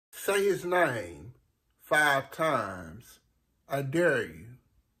Say his name 5 times. I dare you.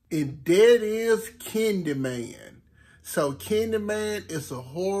 And that is Candyman. So Candyman is a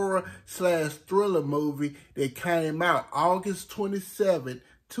horror/thriller movie that came out August 27,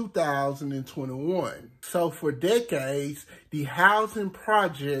 2021. So for decades, the housing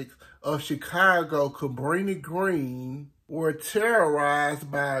projects of Chicago, Cabrini Green, were terrorized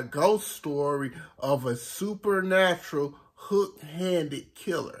by a ghost story of a supernatural hook-handed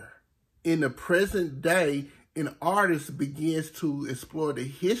killer. In the present day, an artist begins to explore the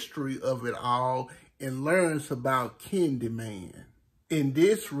history of it all and learns about Candyman. And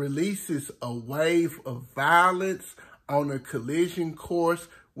this releases a wave of violence on a collision course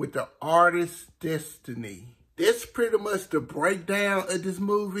with the artist's destiny. That's pretty much the breakdown of this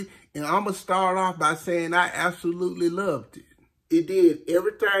movie, and I'm going to start off by saying I absolutely loved it. It did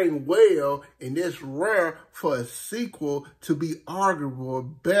everything well, and it's rare for a sequel to be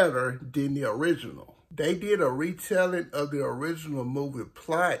arguably better than the original. They did a retelling of the original movie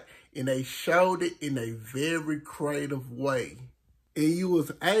plot, and they showed it in a very creative way. And you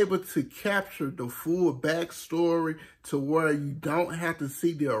was able to capture the full backstory to where you don't have to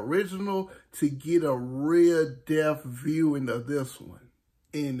see the original to get a real depth viewing of this one.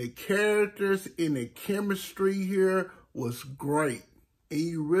 And the characters and the chemistry here was great. And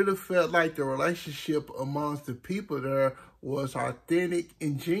you really felt like the relationship amongst the people there was authentic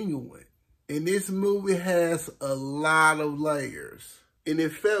and genuine. And this movie has a lot of layers. And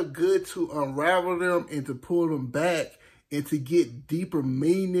it felt good to unravel them and to pull them back and to get deeper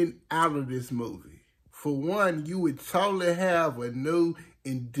meaning out of this movie. For one, you would totally have a new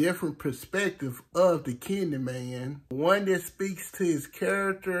and different perspective of the Candyman, one that speaks to his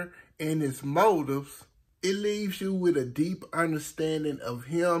character and his motives. It leaves you with a deep understanding of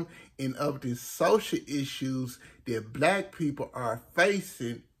him and of the social issues that Black people are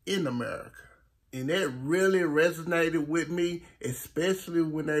facing in America. And that really resonated with me, especially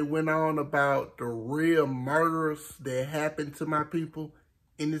when they went on about the real murders that happened to my people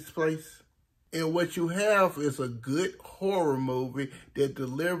in this place. And what you have is a good horror movie that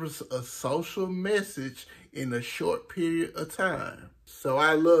delivers a social message in a short period of time. So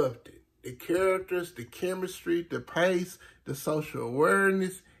I loved it. The characters, the chemistry, the pace, the social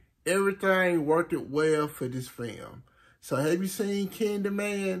awareness, everything worked it well for this film. So have you seen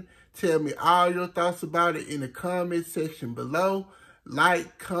Candyman? Tell me all your thoughts about it in the comment section below.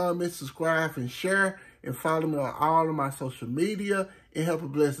 Like, comment, subscribe, and share. And follow me on all of my social media. And have a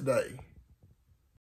blessed day.